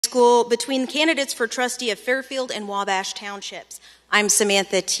School between candidates for trustee of Fairfield and Wabash Townships. I'm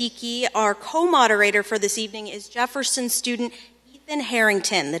Samantha Tiki. Our co-moderator for this evening is Jefferson student Ethan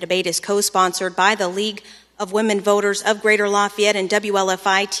Harrington. The debate is co-sponsored by the League of Women Voters of Greater Lafayette and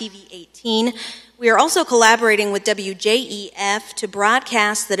WLFI TV 18. We are also collaborating with WJEF to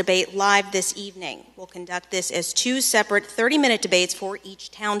broadcast the debate live this evening. We'll conduct this as two separate 30-minute debates for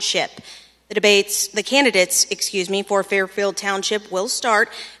each township. The candidates for Fairfield Township will start.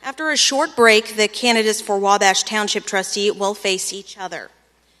 After a short break, the candidates for Wabash Township trustee will face each other.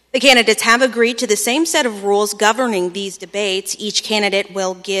 The candidates have agreed to the same set of rules governing these debates. Each candidate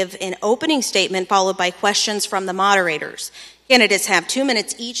will give an opening statement followed by questions from the moderators. Candidates have 2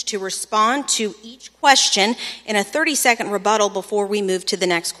 minutes each to respond to each question in a 30-second rebuttal before we move to the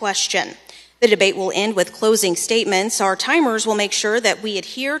next question. The debate will end with closing statements. Our timers will make sure that we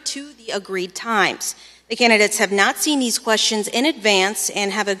adhere to the agreed times. The candidates have not seen these questions in advance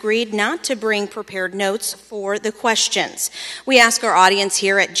and have agreed not to bring prepared notes for the questions. We ask our audience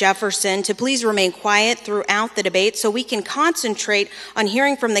here at Jefferson to please remain quiet throughout the debate so we can concentrate on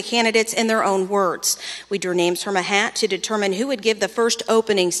hearing from the candidates in their own words. We drew names from a hat to determine who would give the first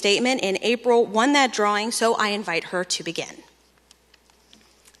opening statement, and April won that drawing, so I invite her to begin.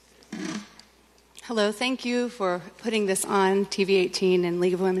 Hello, thank you for putting this on TV 18 and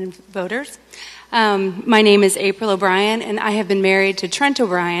League of Women Voters. My name is April O'Brien, and I have been married to Trent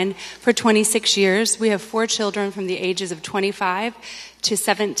O'Brien for 26 years. We have 4 children from the ages of 25 to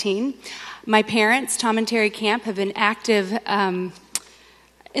 17. My parents, Tom and Terry Camp, have been active in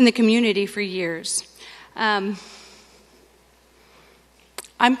the community for years. I'm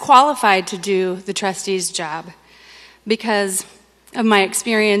qualified to do the trustee's job because of my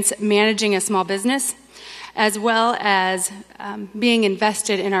experience managing a small business, as well as being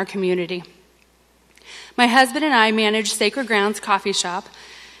invested in our community. My husband and I manage Sacred Grounds Coffee Shop,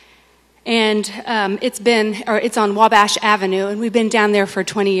 and it's on Wabash Avenue, and we've been down there for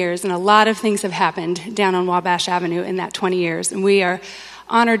 20 years, and a lot of things have happened down on Wabash Avenue in that 20 years, and we are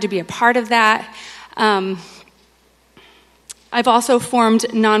honored to be a part of that. I've also formed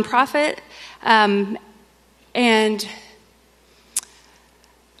nonprofit, and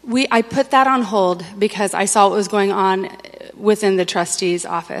I put that on hold because I saw what was going on within the trustee's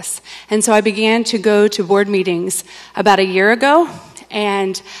office. And so I began to go to board meetings about a year ago,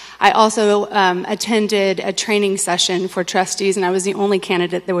 and I also attended a training session for trustees, and I was the only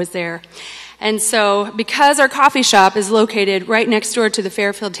candidate that was there. And so because our coffee shop is located right next door to the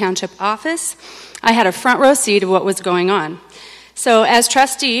Fairfield Township office, I had a front row seat of what was going on. So as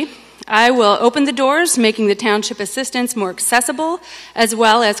trustee, I will open the doors, making the township assistance more accessible, as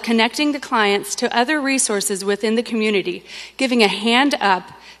well as connecting the clients to other resources within the community, giving a hand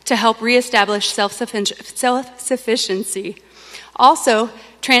up to help reestablish self-sufficiency. Also,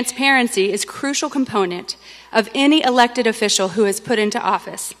 transparency is a crucial component of any elected official who is put into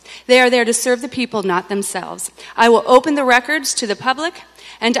office. They are there to serve the people, not themselves. I will open the records to the public,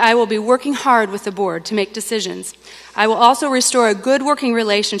 and I will be working hard with the board to make decisions. I will also restore a good working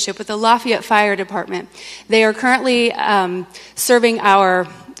relationship with the Lafayette Fire Department. They are currently serving our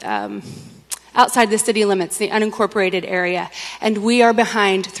outside the city limits, the unincorporated area, and we are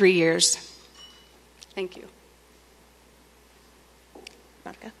behind 3 years. Thank you.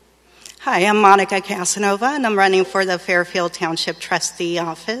 Monica. Hi, I'm Monica Casanova, and I'm running for the Fairfield Township Trustee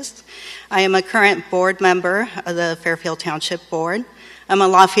Office. I am a current board member of the Fairfield Township Board. I'm a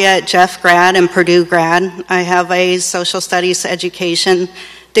Lafayette Jeff grad and Purdue grad. I have a social studies education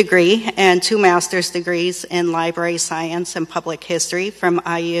degree and 2 master's degrees in library science and public history from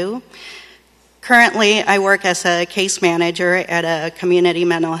IU. Currently, I work as a case manager at a community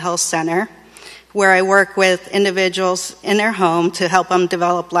mental health center where I work with individuals in their home to help them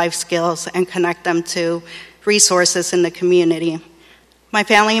develop life skills and connect them to resources in the community. My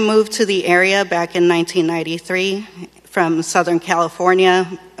family moved to the area back in 1993 from Southern California.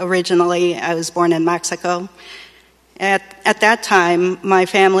 Originally, I was born in Mexico. At that time, my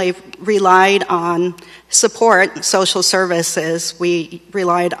family relied on support, social services. We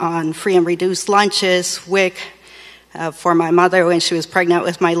relied on free and reduced lunches, WIC, for my mother when she was pregnant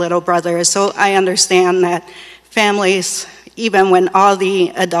with my little brother. So I understand that families, even when all the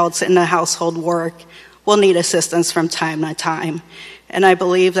adults in the household work, will need assistance from time to time. And I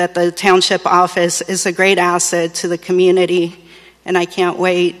believe that the township office is a great asset to the community, and I can't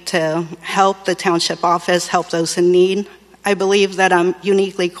wait to help the township office help those in need. I believe that I'm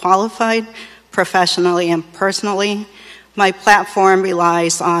uniquely qualified, professionally and personally. My platform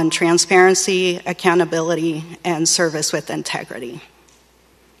relies on transparency, accountability, and service with integrity.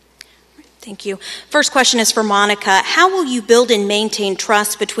 Thank you. First question is for Monica. How will you build and maintain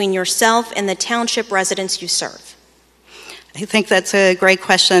trust between yourself and the township residents you serve? I think that's a great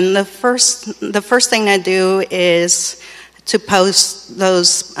question. The first thing to do is to post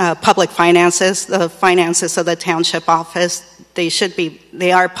those public finances, the finances of the township office.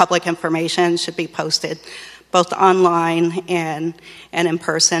 They are public information, should be posted both online and in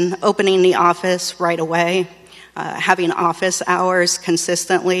person. Opening the office right away, having office hours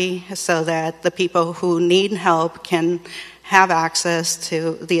consistently so that the people who need help can have access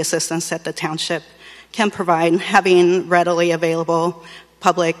to the assistance that the township can provide, having readily available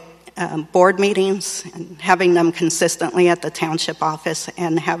public board meetings and having them consistently at the township office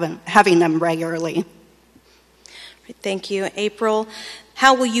and having them regularly. Thank you. April,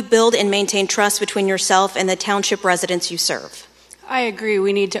 how will you build and maintain trust between yourself and the township residents you serve? I agree.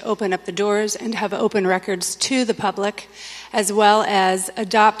 We need to open up the doors and have open records to the public, as well as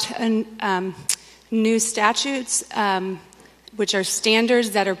adopt new statutes, which are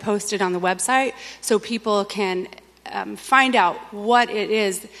standards that are posted on the website, so people can find out what it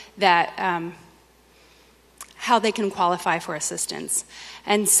is that, how they can qualify for assistance.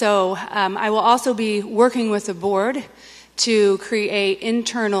 And so I will also be working with the board to create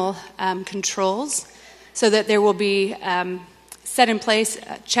internal controls so that there will be set in place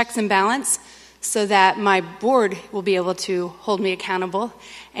checks and balance so that my board will be able to hold me accountable,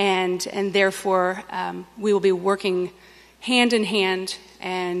 and therefore we will be working hand in hand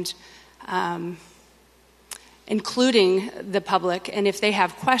and including the public, and if they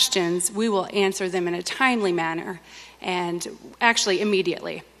have questions, we will answer them in a timely manner and actually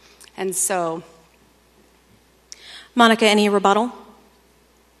immediately. And so, Monica, any rebuttal?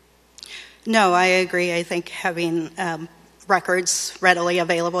 No, I agree. I think having records readily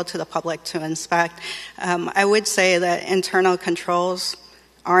available to the public to inspect. I would say that internal controls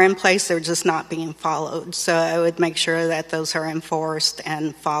are in place, they're just not being followed. So I would make sure that those are enforced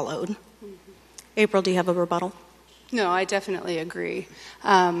and followed. April, do you have a rebuttal? No, I definitely agree.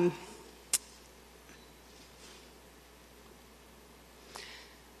 I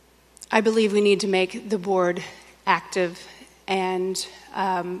believe we need to make the board active, and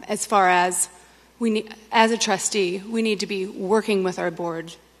as far as as a trustee, we need to be working with our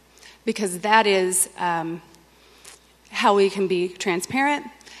board, because that is how we can be transparent,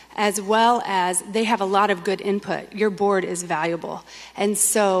 as well as they have a lot of good input. Your board is valuable. And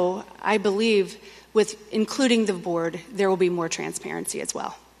so I believe with including the board, there will be more transparency as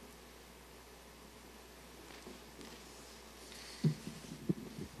well.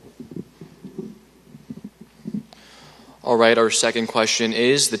 All right, our second question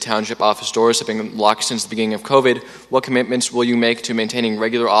is, the township office doors have been locked since the beginning of COVID. What commitments will you make to maintaining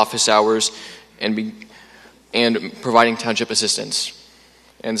regular office hours and providing township assistance?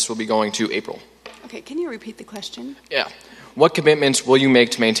 And this will be going to April. Okay, can you repeat the question? Yeah. What commitments will you make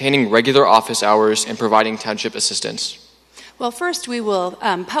to maintaining regular office hours and providing township assistance? Well, first we will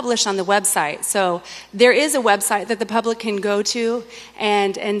publish on the website. So there is a website that the public can go to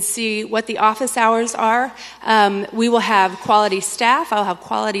and see what the office hours are. We will have quality staff. I'll have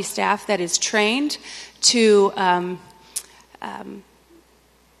quality staff that is trained to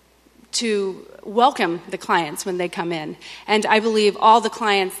welcome the clients when they come in. And I believe all the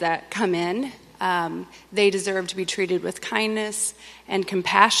clients that come in, they deserve to be treated with kindness and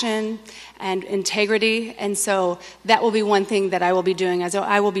compassion and integrity. And so that will be one thing that I will be doing, as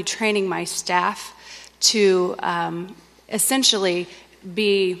I will be training my staff to essentially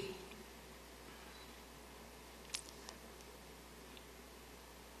be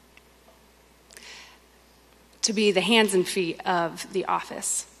the hands and feet of the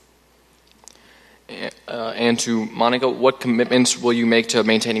office. And to Monica, what commitments will you make to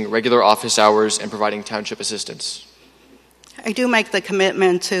maintaining regular office hours and providing township assistance? I do make the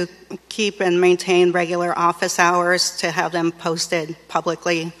commitment to keep and maintain regular office hours, to have them posted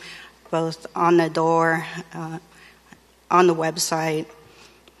publicly, both on the door, on the website,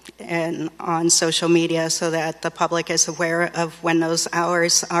 and on social media, so that the public is aware of when those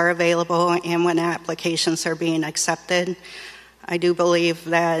hours are available and when applications are being accepted. I do believe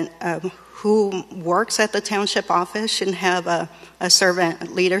that who works at the township office should have a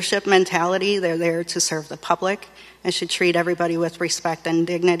servant leadership mentality. They're there to serve the public and should treat everybody with respect and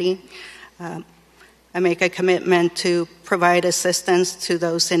dignity. I make a commitment to provide assistance to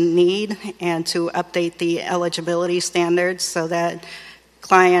those in need and to update the eligibility standards so that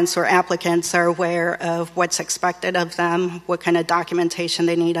clients or applicants are aware of what's expected of them, what kind of documentation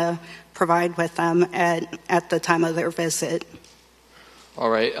they need to provide with them at the time of their visit. All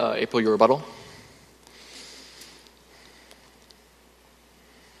right, April, your rebuttal.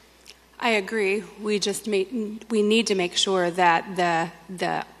 I agree. We need to make sure that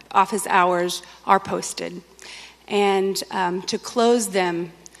the office hours are posted, and to close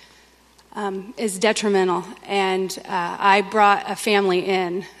them is detrimental. And I brought a family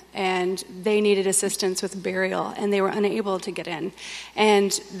in, and they needed assistance with burial, and they were unable to get in.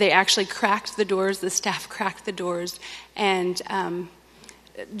 And they actually cracked the doors. The staff cracked the doors, and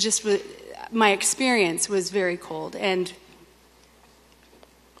my experience was very cold. And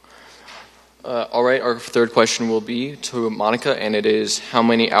all right, our third question will be to Monica, and it is, how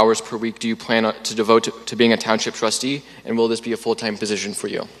many hours per week do you plan to devote to being a township trustee, and will this be a full-time position for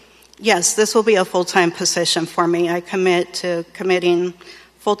you? Yes, this will be a full-time position for me. I commit to committing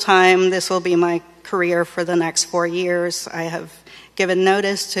full-time. This will be my career for the next 4 years. I have given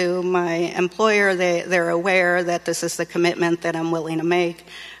notice to my employer. They're aware that this is the commitment that I'm willing to make.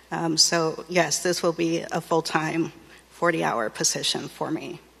 So yes, this will be a full-time 40-hour position for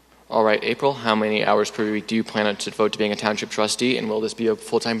me. All right, April, how many hours per week do you plan to devote to being a township trustee, and will this be a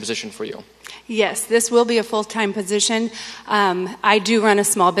full-time position for you? Yes, this will be a full-time position. I do run a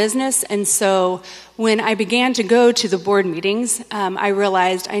small business, and so when I began to go to the board meetings, I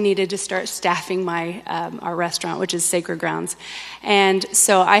realized I needed to start staffing our restaurant, which is Sacred Grounds. And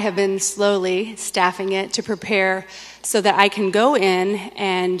so I have been slowly staffing it to prepare so that I can go in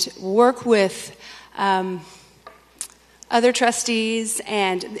and work with other trustees,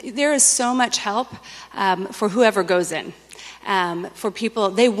 and there is so much help for whoever goes in. For people,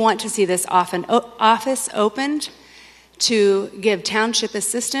 they want to see this office opened to give township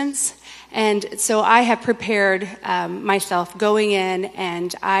assistance, and so I have prepared myself going in,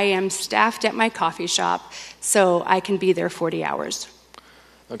 and I am staffed at my coffee shop so I can be there 40 hours.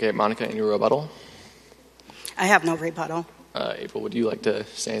 Okay, Monica, any rebuttal? I have no rebuttal. April, would you like to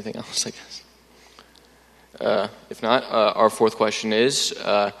say anything else, I guess? If not, our fourth question is,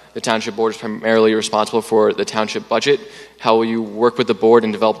 the township board is primarily responsible for the township budget. How will you work with the board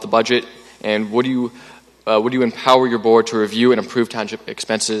and develop the budget? And would you empower your board to review and approve township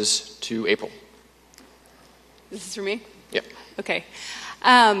expenses? To April. This is for me? Yep. Okay.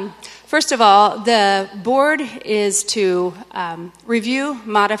 First of all, the board is to review,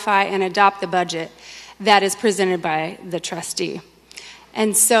 modify, and adopt the budget that is presented by the trustee.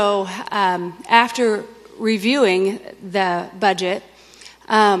 And so after reviewing the budget,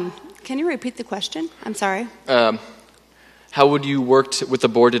 can you repeat the question? I'm sorry. How would you work with the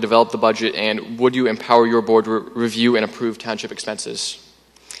board to develop the budget, and would you empower your board to review and approve township expenses?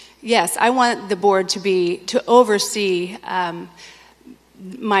 Yes, I want the board to oversee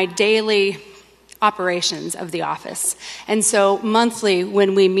my daily operations of the office. And so monthly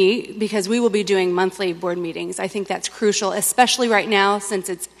when we meet, because we will be doing monthly board meetings, I think that's crucial, especially right now since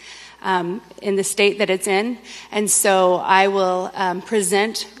it's in the state that it's in. And so I will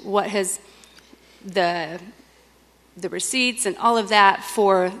present what has the receipts and all of that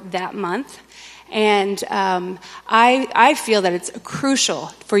for that month. And I feel that it's crucial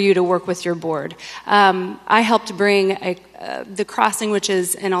for you to work with your board. I helped bring the Crossing, which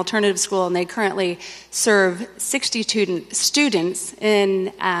is an alternative school, and they currently serve 60 students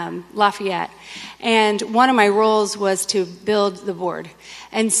in Lafayette. And one of my roles was to build the board.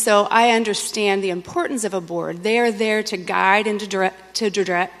 And so I understand the importance of a board. They are there to guide and to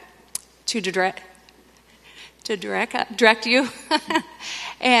direct you.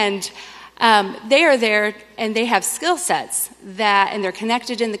 And they are there, and they have skill sets and they're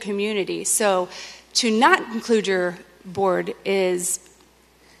connected in the community. So to not include your board is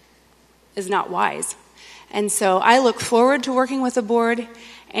not wise. And so I look forward to working with the board,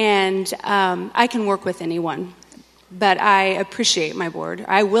 and I can work with anyone. But I appreciate my board.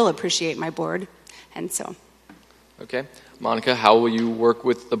 I will appreciate my board, and so. Okay. Monica, how will you work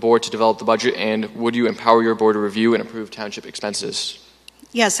with the board to develop the budget, and would you empower your board to review and approve township expenses?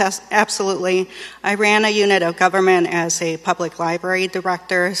 Yes, absolutely. I ran a unit of government as a public library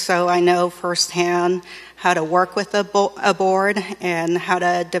director, so I know firsthand how to work with a board and how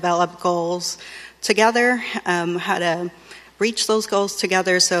to develop goals together, how to reach those goals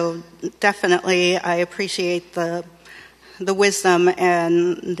together. So definitely I appreciate the wisdom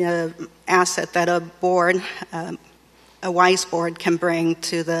and the asset that a wise board can bring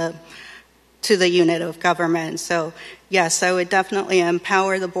to the unit of government. So yes, I would definitely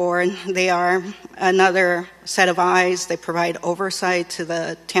empower the board. They are another set of eyes. They provide oversight to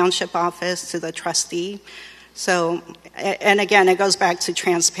the township office, to the trustee. So, and again, it goes back to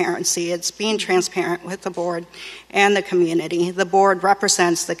transparency. It's being transparent with the board and the community. The board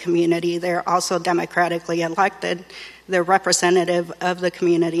represents the community. They're also democratically elected. They're representative of the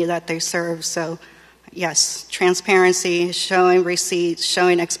community that they serve. So Yes, transparency, showing receipts,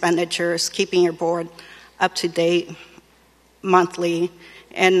 showing expenditures, keeping your board up to date monthly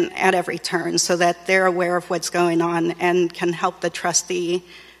and at every turn so that they're aware of what's going on and can help the trustee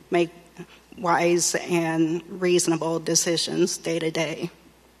make wise and reasonable decisions day to day.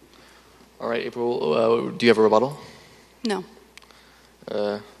 All right, April, do you have a rebuttal? No.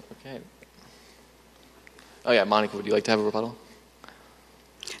 Okay. Oh yeah, Monica, would you like to have a rebuttal?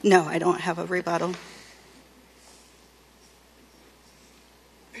 No, I don't have a rebuttal.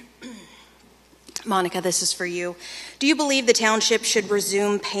 Monica, this is for you. Do you believe the township should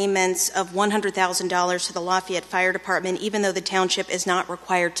resume payments of $100,000 to the Lafayette Fire Department even though the township is not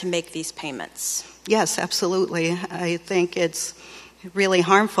required to make these payments? Yes, absolutely. I think it's really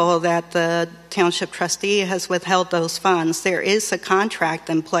harmful that the township trustee has withheld those funds. There is a contract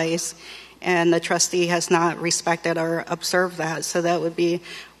in place, and the trustee has not respected or observed that. So that would be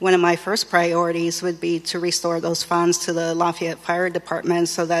one of my first priorities, would be to restore those funds to the Lafayette Fire Department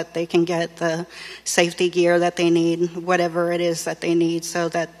so that they can get the safety gear that they need, whatever it is that they need, so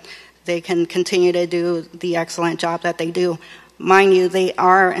that they can continue to do the excellent job that they do. Mind you, they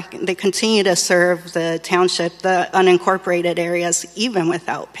continue to serve the township, the unincorporated areas, even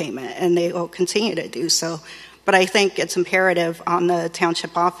without payment, and they will continue to do so. But I think it's imperative on the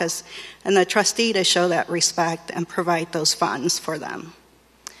township office and the trustee to show that respect and provide those funds for them.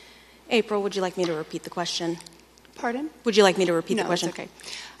 April, would you like me to repeat the question? Pardon? Would you like me to repeat the question? No,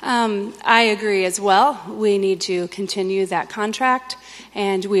 it's okay. I agree as well. We need to continue that contract,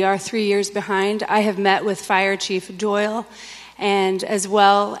 and we are 3 years behind. I have met with Fire Chief Doyle, and as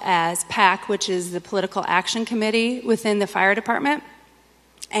well as PAC, which is the Political Action Committee within the fire department,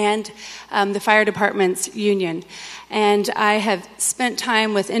 and the fire department's union. And I have spent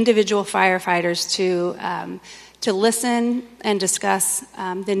time with individual firefighters to listen and discuss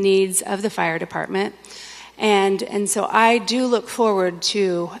the needs of the fire department. And so I do look forward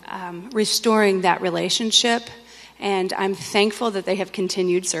to restoring that relationship, and I'm thankful that they have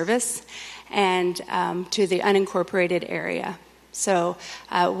continued service and to the unincorporated area. So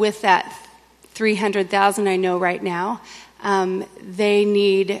with that $300,000 I know right now, they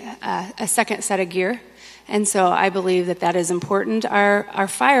need a second set of gear, and so I believe that that is important. Our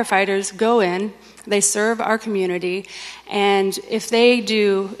firefighters go in, they serve our community, and if they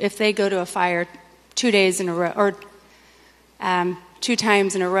go to a fire 2 days in a row, or 2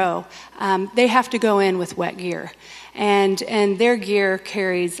 times in a row, they have to go in with wet gear, and their gear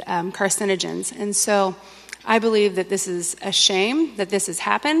carries carcinogens, and so I believe that this is a shame that this has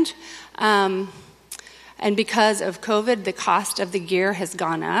happened. And because of COVID, the cost of the gear has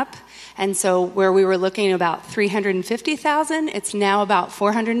gone up. And so where we were looking about $350,000, it's now about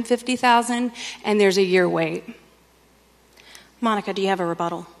 $450,000, and there's a year wait. Monica, do you have a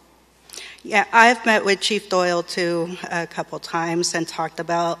rebuttal? Yeah, I've met with Chief Doyle too a couple times and talked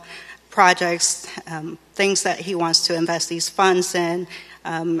about projects, things that he wants to invest these funds in.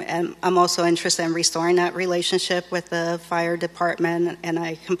 And I'm also interested in restoring that relationship with the fire department, and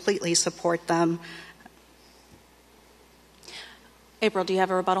I completely support them. April, do you have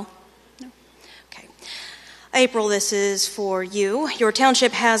a rebuttal? No. Okay. April, this is for you. Your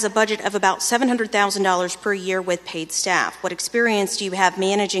township has a budget of about $700,000 per year with paid staff. What experience do you have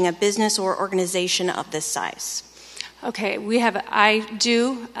managing a business or organization of this size? Okay, I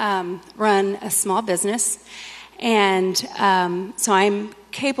do run a small business, and so I'm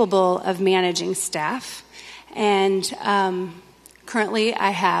capable of managing staff. And currently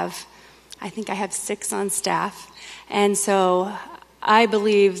I think I have 6 on staff. And so I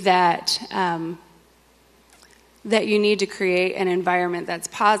believe that that you need to create an environment that's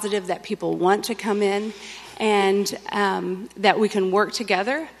positive, that people want to come in, and that we can work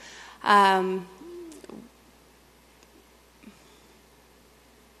together. Would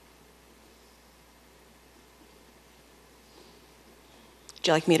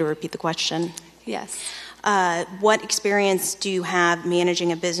you like me to repeat the question? Yes. What experience do you have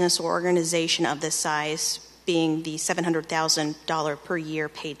managing a business or organization of this size, being the $700,000 per year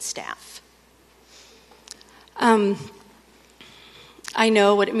paid staff? I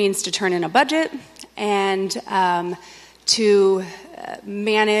know what it means to turn in a budget and to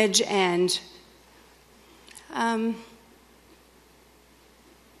manage and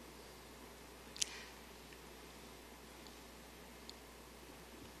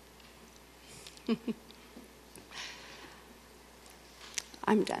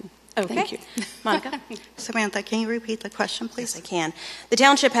I'm done. Okay. Thank you. Monica? Samantha, can you repeat the question, please? Yes, I can. The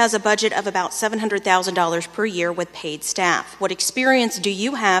township has a budget of about $700,000 per year with paid staff. What experience do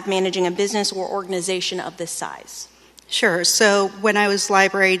you have managing a business or organization of this size? Sure. So when I was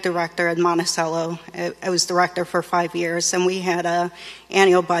library director at Monticello, I was director for 5 years, and we had an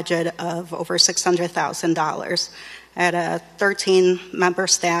annual budget of over $600,000. I had a 13-member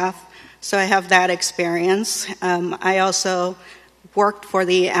staff, so I have that experience. I also worked for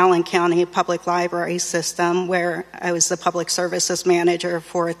the Allen County Public Library System, where I was the public services manager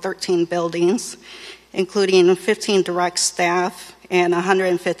for 13 buildings, including 15 direct staff and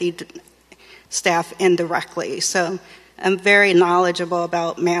 150 staff indirectly. So I'm very knowledgeable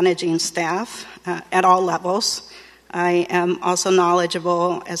about managing staff at all levels. I am also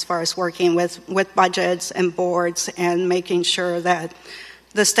knowledgeable as far as working with budgets and boards and making sure that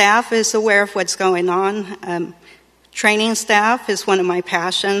the staff is aware of what's going on. Training staff is one of my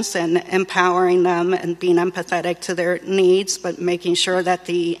passions, and empowering them and being empathetic to their needs, but making sure that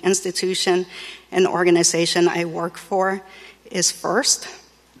the institution and organization I work for is first.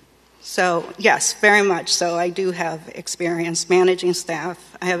 So yes, very much so. I do have experience managing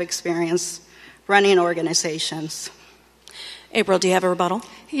staff. I have experience running organizations. April, do you have a rebuttal?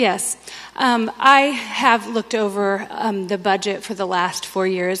 Yes. I have looked over the budget for the last 4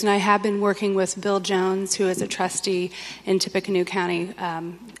 years, and I have been working with Bill Jones, who is a trustee in Tippecanoe County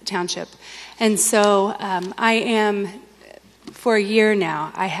Township. And so I am, for a year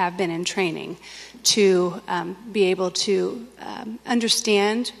now, I have been in training to be able to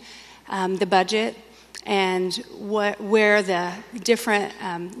understand the budget and where the different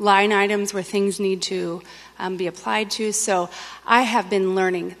line items where things need to be applied to. So I have been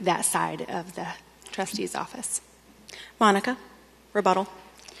learning that side of the trustee's office. Monica, rebuttal.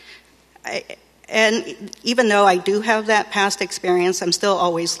 And even though I do have that past experience, I'm still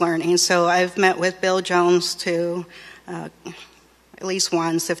always learning. So I've met with Bill Jones at least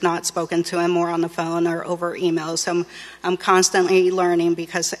once, if not spoken to him more on the phone or over email. So I'm constantly learning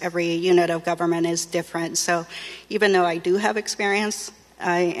because every unit of government is different. So even though I do have experience,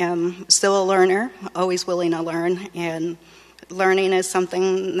 I am still a learner, always willing to learn. And learning is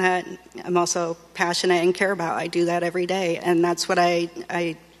something that I'm also passionate and care about. I do that every day, and that's what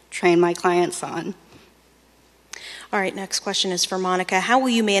I train my clients on. All right, next question is for Monica. How will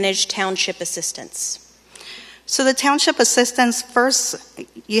you manage township assistants? So the township assistants, first,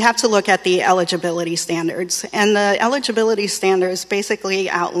 you have to look at the eligibility standards. And the eligibility standards basically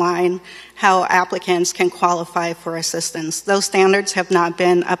outline how applicants can qualify for assistance. Those standards have not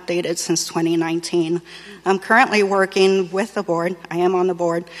been updated since 2019. I'm currently working with the board. I am on the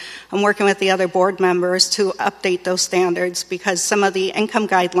board. I'm working with the other board members to update those standards because some of the income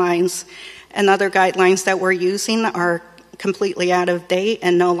guidelines and other guidelines that we're using are completely out of date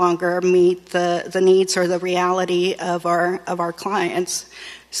and no longer meet the needs or the reality of our clients.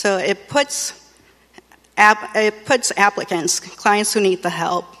 So it puts applicants, clients who need the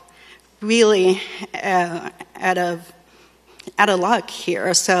help, really out of luck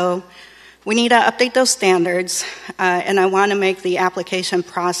here. So we need to update those standards, and I want to make the application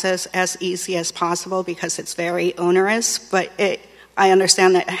process as easy as possible because it's very onerous, but I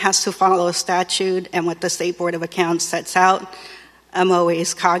understand that it has to follow a statute and what the State Board of Accounts sets out. I'm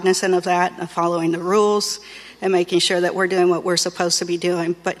always cognizant of that, of following the rules and making sure that we're doing what we're supposed to be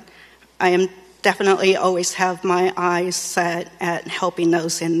doing. But I am definitely always have my eyes set at helping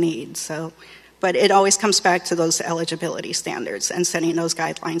those in need. But it always comes back to those eligibility standards and setting those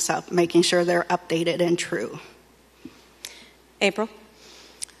guidelines up, making sure they're updated and true. April?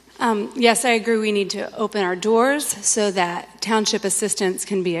 Yes, I agree. We need to open our doors so that township assistants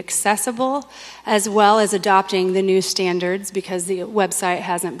can be accessible, as well as adopting the new standards because the website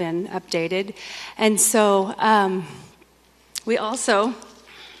hasn't been updated. And so we also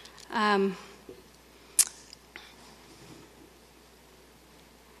can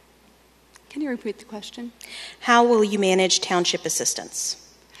you repeat the question? How will you manage township assistants?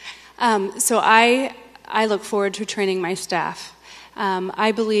 So I look forward to training my staff.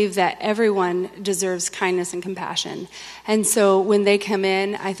 I believe that everyone deserves kindness and compassion. And so when they come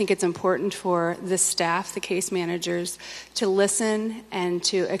in, I think it's important for the staff, the case managers, to listen and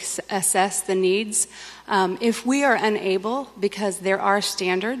to assess the needs. If we are unable, because there are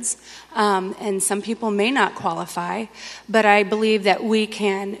standards, and some people may not qualify, but I believe that we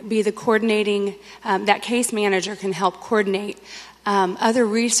can be the coordinating, that case manager can help coordinate other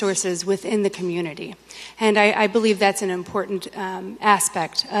resources within the community. And I believe that's an important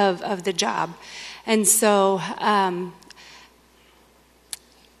aspect of the job. And so I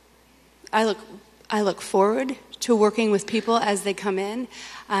look forward to working with people as they come in.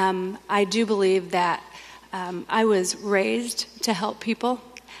 I do believe that I was raised to help people,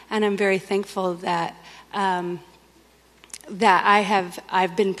 and I'm very thankful that I've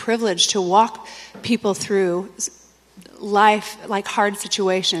been privileged to walk people through life, like hard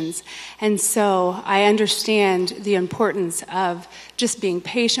situations. And so I understand the importance of just being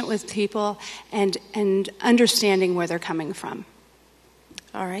patient with people and understanding where they're coming from.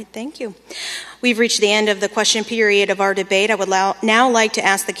 All right, thank you. We've reached the end of the question period of our debate. I would now like to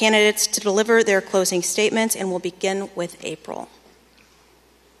ask the candidates to deliver their closing statements, and we'll begin with April.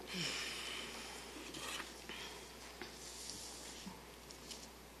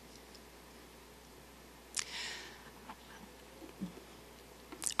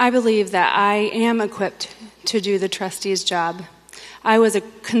 I believe that I am equipped to do the trustee's job. I was a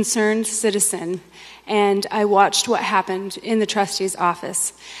concerned citizen, and I watched what happened in the trustee's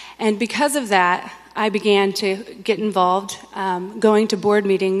office. And because of that, I began to get involved, going to board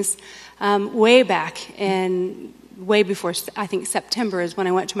meetings way back way before, I think September is when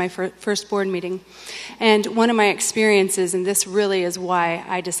I went to my first board meeting. And one of my experiences, and this really is why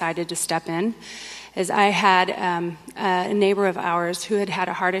I decided to step in, is I had a neighbor of ours who had had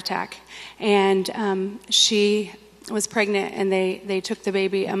a heart attack, and she was pregnant, and they took the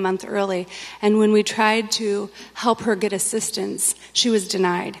baby a month early. And when we tried to help her get assistance, she was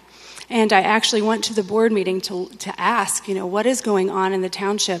denied. And I actually went to the board meeting to ask, what is going on in the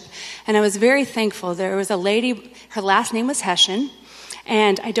township? And I was very thankful. There was a lady, her last name was Hessian,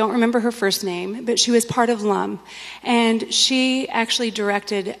 and I don't remember her first name, but she was part of LUM. And she actually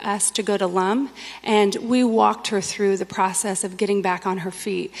directed us to go to LUM, and we walked her through the process of getting back on her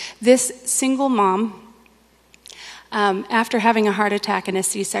feet. This single mom, after having a heart attack and a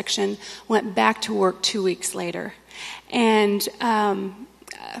C-section, went back to work 2 weeks later. And I'm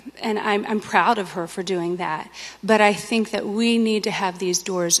proud of her for doing that. But I think that we need to have these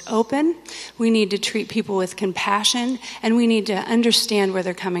doors open. We need to treat people with compassion, and we need to understand where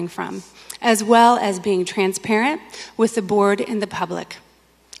they're coming from, as well as being transparent with the board and the public.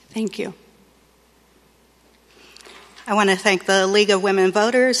 Thank you. I want to thank the League of Women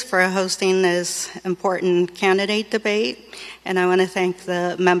Voters for hosting this important candidate debate, and I want to thank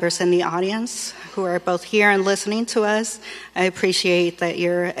the members in the audience who are both here and listening to us. I appreciate that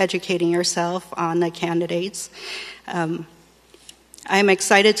you're educating yourself on the candidates. I'm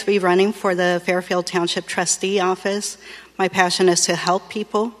excited to be running for the Fairfield Township Trustee office. My passion is to help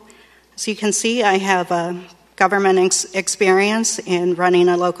people. As you can see, I have a government experience in running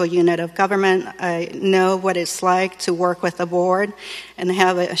a local unit of government. I know what it's like to work with the board and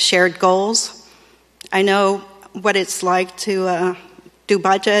have shared goals. I know what it's like to do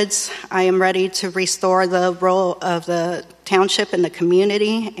budgets. I am ready to restore the role of the township in the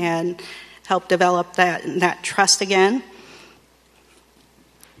community and help develop that trust again.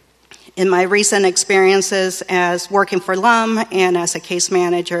 In my recent experiences as working for LUM and as a case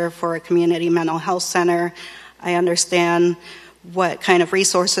manager for a community mental health center, I understand what kind of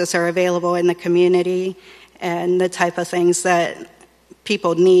resources are available in the community and the type of things that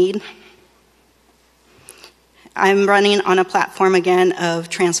people need. I'm running on a platform again of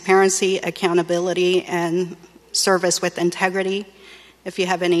transparency, accountability, and service with integrity. If you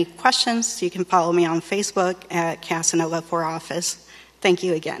have any questions, you can follow me on Facebook at Casanova for Office. Thank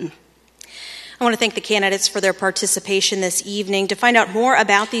you again. I want to thank the candidates for their participation this evening. To find out more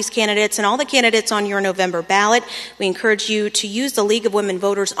about these candidates and all the candidates on your November ballot, we encourage you to use the League of Women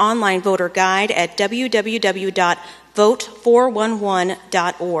Voters online voter guide at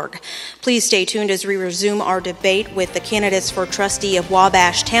www.vote411.org. Please stay tuned as we resume our debate with the candidates for trustee of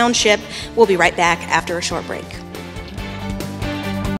Wabash Township. We'll be right back after a short break.